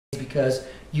because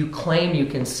you claim you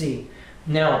can see.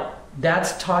 Now,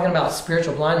 that's talking about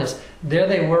spiritual blindness. There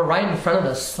they were right in front of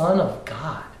the Son of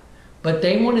God. But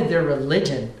they wanted their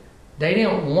religion. They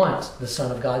didn't want the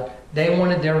Son of God. They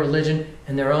wanted their religion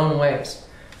in their own ways.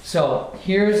 So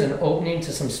here's an opening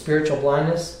to some spiritual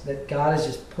blindness that God has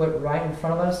just put right in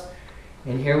front of us.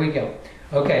 And here we go.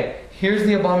 Okay, here's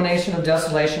the abomination of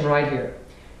desolation right here.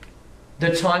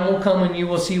 The time will come when you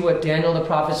will see what Daniel the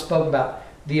prophet spoke about.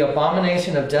 The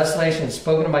abomination of desolation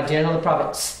spoken by Daniel the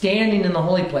prophet, standing in the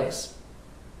holy place.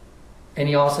 And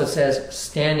he also says,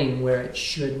 standing where it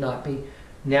should not be.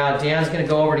 Now, Dan's going to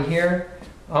go over to here.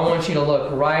 I want you to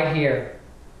look right here.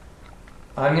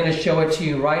 I'm going to show it to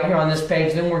you right here on this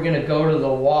page. Then we're going to go to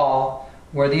the wall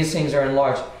where these things are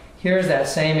enlarged. Here's that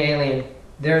same alien.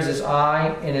 There's his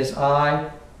eye, and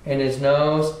his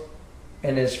nose,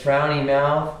 and his frowny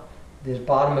mouth, the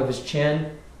bottom of his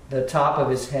chin, the top of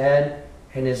his head,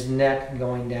 and his neck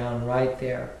going down right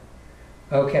there.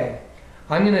 Okay.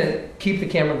 I'm going to keep the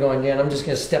camera going, Dan. I'm just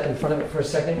going to step in front of it for a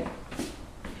second.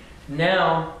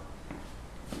 Now,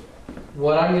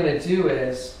 what I'm going to do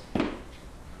is,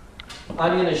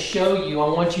 I'm going to show you, I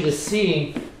want you to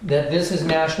see that this is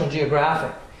National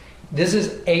Geographic. This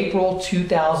is April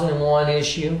 2001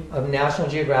 issue of National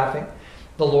Geographic.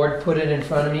 The Lord put it in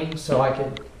front of me so I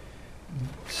could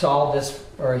solve this,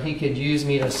 or He could use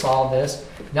me to solve this.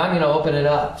 Now I'm going to open it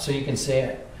up so you can see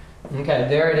it. Okay,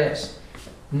 there it is.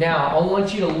 Now, I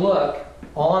want you to look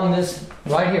on this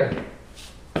right here.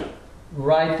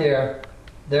 Right there.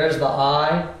 There's the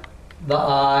eye,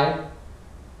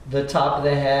 the top of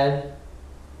the head.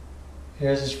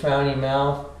 Here's his frowny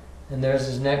mouth, and there's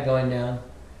his neck going down.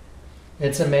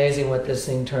 It's amazing what this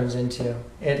thing turns into.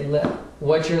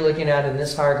 What you're looking at in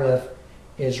this hieroglyph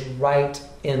is right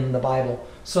in the Bible.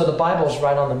 So the Bible's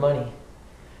right on the money.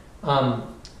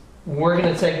 We're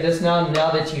going to take this now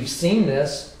that you've seen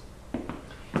this,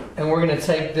 and we're going to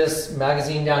take this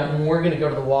magazine down, and we're going to go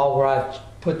to the wall where I've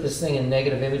put this thing in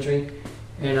negative imagery,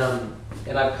 and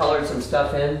I've colored some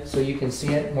stuff in so you can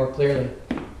see it more clearly.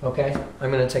 Okay?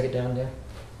 I'm going to take it down there.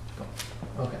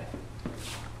 Okay.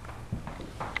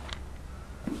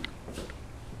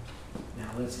 Now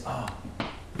let's,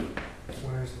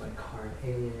 where's my card?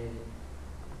 Alienated.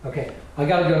 Okay, I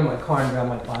got to go to my car and grab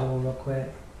my Bible real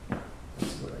quick.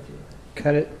 Let's see what I do.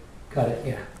 Cut it. Cut it,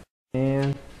 yeah.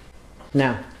 And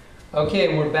now.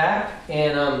 Okay, we're back,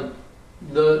 and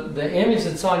the image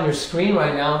that's on your screen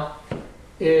right now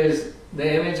is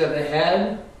the image of the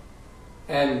head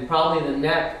and probably the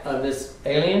neck of this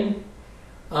alien.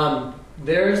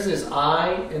 There's his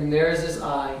eye, and there's his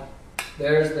eye.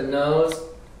 There's the nose,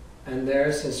 and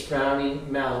there's his frowny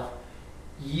mouth.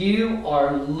 You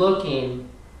are looking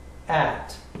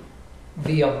at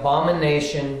the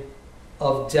abomination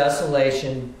of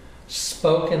desolation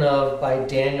spoken of by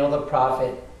Daniel the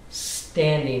prophet,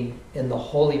 standing in the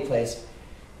holy place.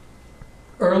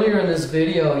 Earlier in this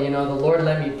video, the Lord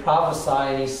let me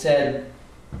prophesy, and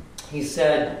He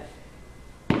said,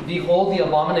 behold the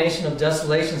abomination of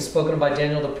desolation spoken by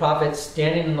Daniel the prophet,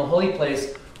 standing in the holy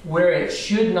place where it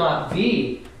should not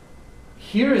be.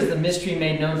 Here is the mystery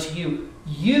made known to you.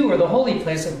 You are the holy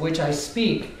place of which I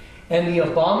speak. And the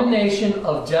abomination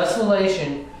of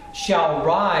desolation shall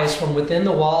rise from within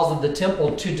the walls of the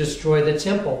temple to destroy the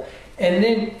temple. And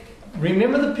then,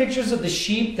 remember the pictures of the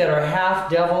sheep that are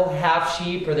half devil, half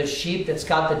sheep, or the sheep that's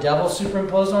got the devil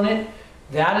superimposed on it?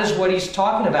 That is what he's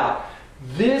talking about.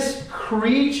 This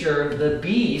creature, the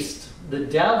beast, the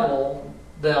devil,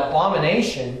 the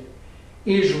abomination,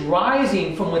 is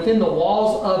rising from within the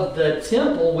walls of the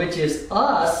temple, which is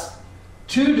us,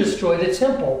 to destroy the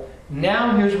temple.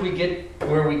 Now here's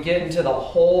where we get into the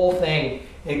whole thing.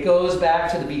 It goes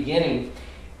back to the beginning.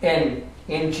 And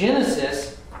in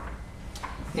Genesis,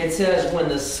 it says, when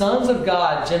the sons of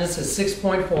God, Genesis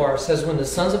 6.4 says, when the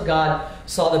sons of God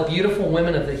saw the beautiful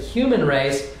women of the human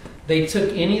race, they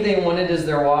took any they wanted as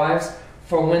their wives.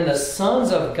 For when the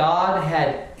sons of God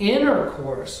had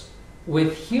intercourse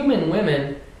with human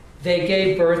women, they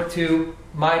gave birth to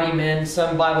mighty men.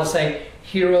 Some Bibles say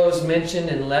heroes mentioned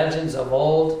in legends of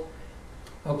old.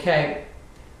 Okay,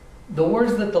 the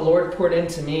words that the Lord poured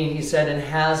into me, He said, and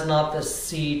has not the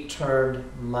sea turned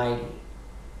mighty?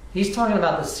 He's talking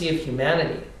about the sea of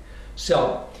humanity.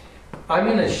 So, I'm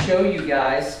going to show you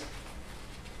guys,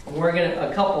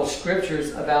 a couple of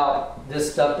scriptures about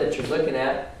this stuff that you're looking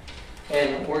at,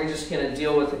 and we're just going to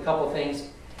deal with a couple things.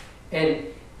 And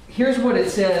here's what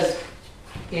it says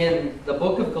in the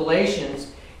book of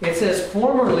Galatians. It says,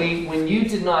 formerly, when you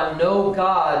did not know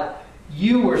God,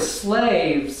 you were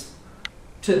slaves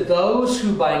to those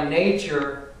who by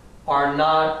nature are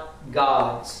not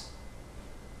gods.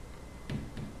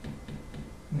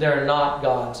 they're not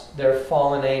gods. They're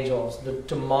fallen angels, the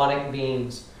demonic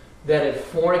beings that had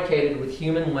fornicated with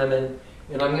human women.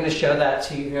 And I'm going to show that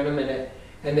to you here in a minute.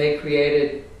 And they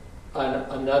created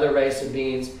another race of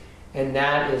beings, and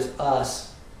that is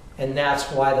us. And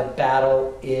that's why the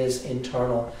battle is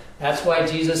internal. That's why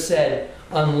Jesus said,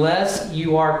 unless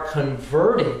you are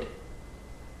converted,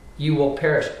 you will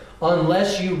perish.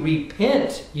 Unless you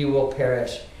repent, you will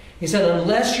perish. He said,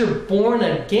 unless you're born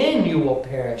again, you will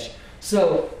perish.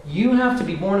 So you have to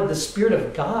be born of the Spirit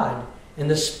of God. And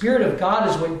the Spirit of God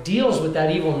is what deals with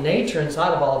that evil nature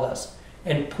inside of all of us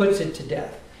and puts it to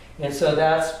death. And so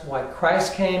that's why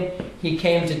Christ came. He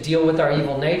came to deal with our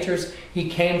evil natures. He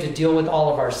came to deal with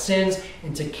all of our sins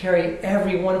and to carry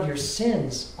every one of your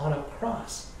sins on a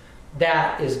cross.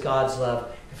 That is God's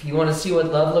love. If you want to see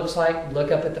what love looks like,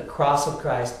 look up at the cross of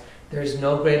Christ. There's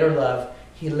no greater love.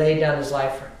 He laid down his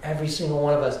life for every single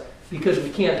one of us because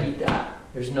we can't beat that.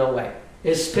 There's no way.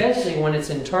 Especially when it's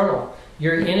internal.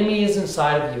 Your enemy is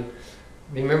inside of you.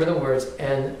 Remember the words,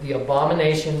 and the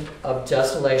abomination of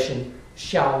desolation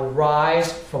shall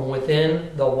rise from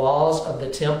within the walls of the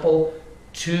temple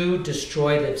to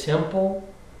destroy the temple.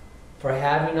 For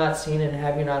have you not seen and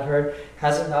have you not heard?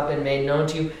 Has it not been made known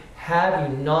to you? Have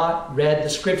you not read the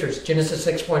scriptures? Genesis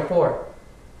 6:4.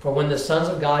 For when the sons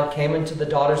of God came into the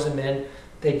daughters of men,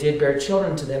 they did bear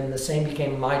children to them, and the same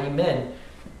became mighty men.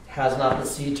 Has not the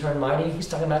seed turned mighty? He's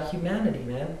talking about humanity,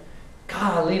 man.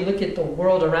 Golly, look at the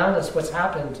world around us, what's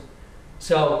happened.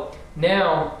 So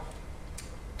now,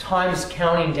 time's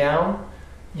counting down.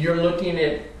 You're looking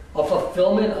at a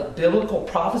fulfillment of biblical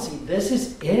prophecy. This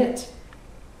is it.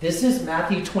 This is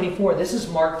Matthew 24. This is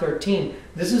Mark 13.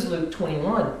 This is Luke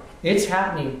 21. It's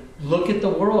happening. Look at the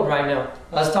world right now.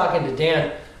 I was talking to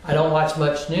Dan. I don't watch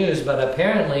much news, but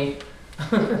apparently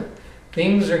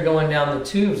things are going down the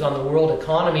tubes on the world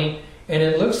economy. And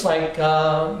it looks like,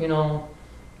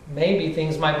 maybe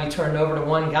things might be turned over to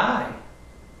one guy.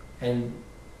 And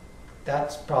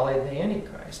that's probably the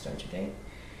Antichrist, don't you think?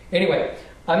 Anyway,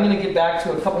 I'm going to get back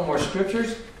to a couple more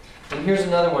scriptures. And here's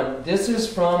another one. This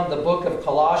is from the book of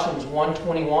Colossians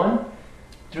 1:21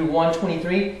 through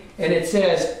 1:23. And it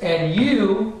says, and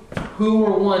you who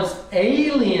were once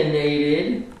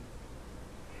alienated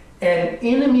and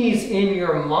enemies in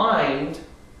your mind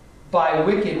by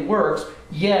wicked works,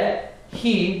 yet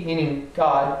he, meaning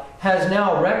God, has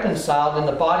now reconciled in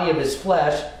the body of his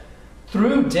flesh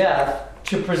through death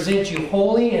to present you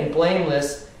holy and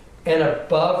blameless and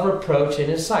above reproach in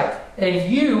his sight.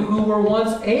 And you who were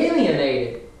once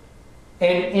alienated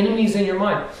and enemies in your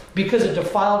mind, because a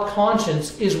defiled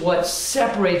conscience is what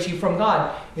separates you from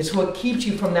God. It's what keeps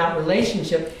you from that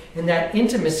relationship and that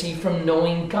intimacy from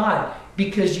knowing God,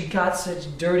 because you got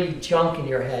such dirty junk in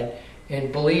your head.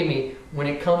 And believe me, when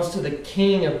it comes to the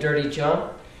king of dirty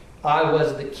junk, I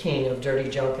was the king of dirty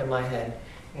junk in my head.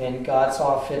 And God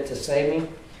saw fit to save me.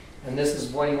 And this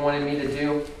is what he wanted me to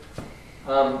do,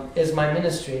 is my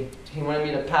ministry. He wanted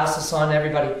me to pass this on to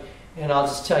everybody. And I'll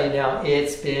just tell you now,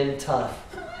 it's been tough.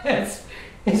 It's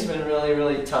been really,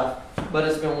 really tough. But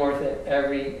it's been worth it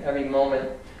every moment.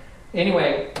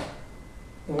 Anyway,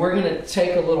 we're going to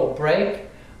take a little break.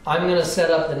 I'm going to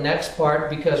set up the next part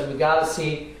because we got to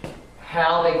see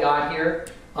how they got here.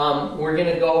 We're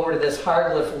going to go over to this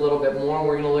hieroglyph a little bit more.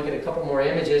 We're going to look at a couple more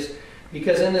images,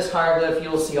 because in this hieroglyph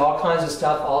you'll see all kinds of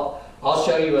stuff. I'll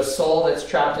show you a soul that's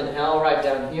trapped in hell right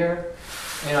down here,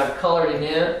 and I've colored him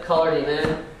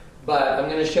in. But I'm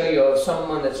going to show you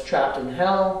someone that's trapped in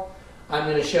hell. I'm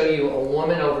going to show you a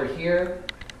woman over here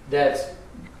that's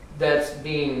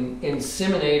being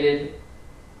inseminated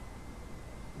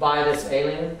by this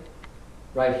alien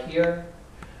right here.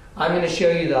 I'm going to show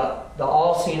you the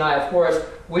all-seeing eye of Horus,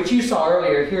 which you saw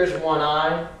earlier. Here's one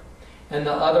eye, and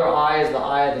the other eye is the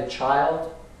eye of the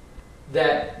child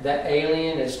that the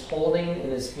alien is holding in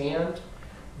his hand.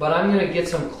 But I'm going to get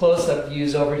some close-up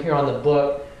views over here on the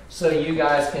book so you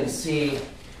guys can see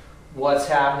what's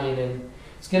happening. And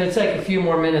it's going to take a few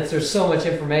more minutes. There's so much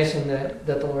information that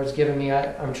the Lord's given me.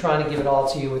 I'm trying to give it all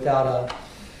to you without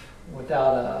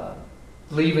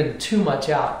leaving too much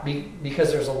out,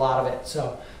 because there's a lot of it.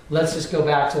 So let's just go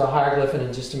back to the hieroglyph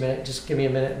in just a minute. Just give me a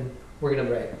minute and we're going to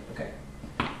break. Okay.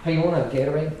 Hey, you want a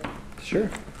Gatorade? Sure.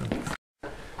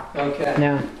 Okay.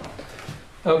 Now.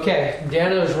 Okay,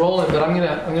 Dano's rolling, but I'm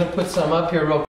gonna put some up here real quick.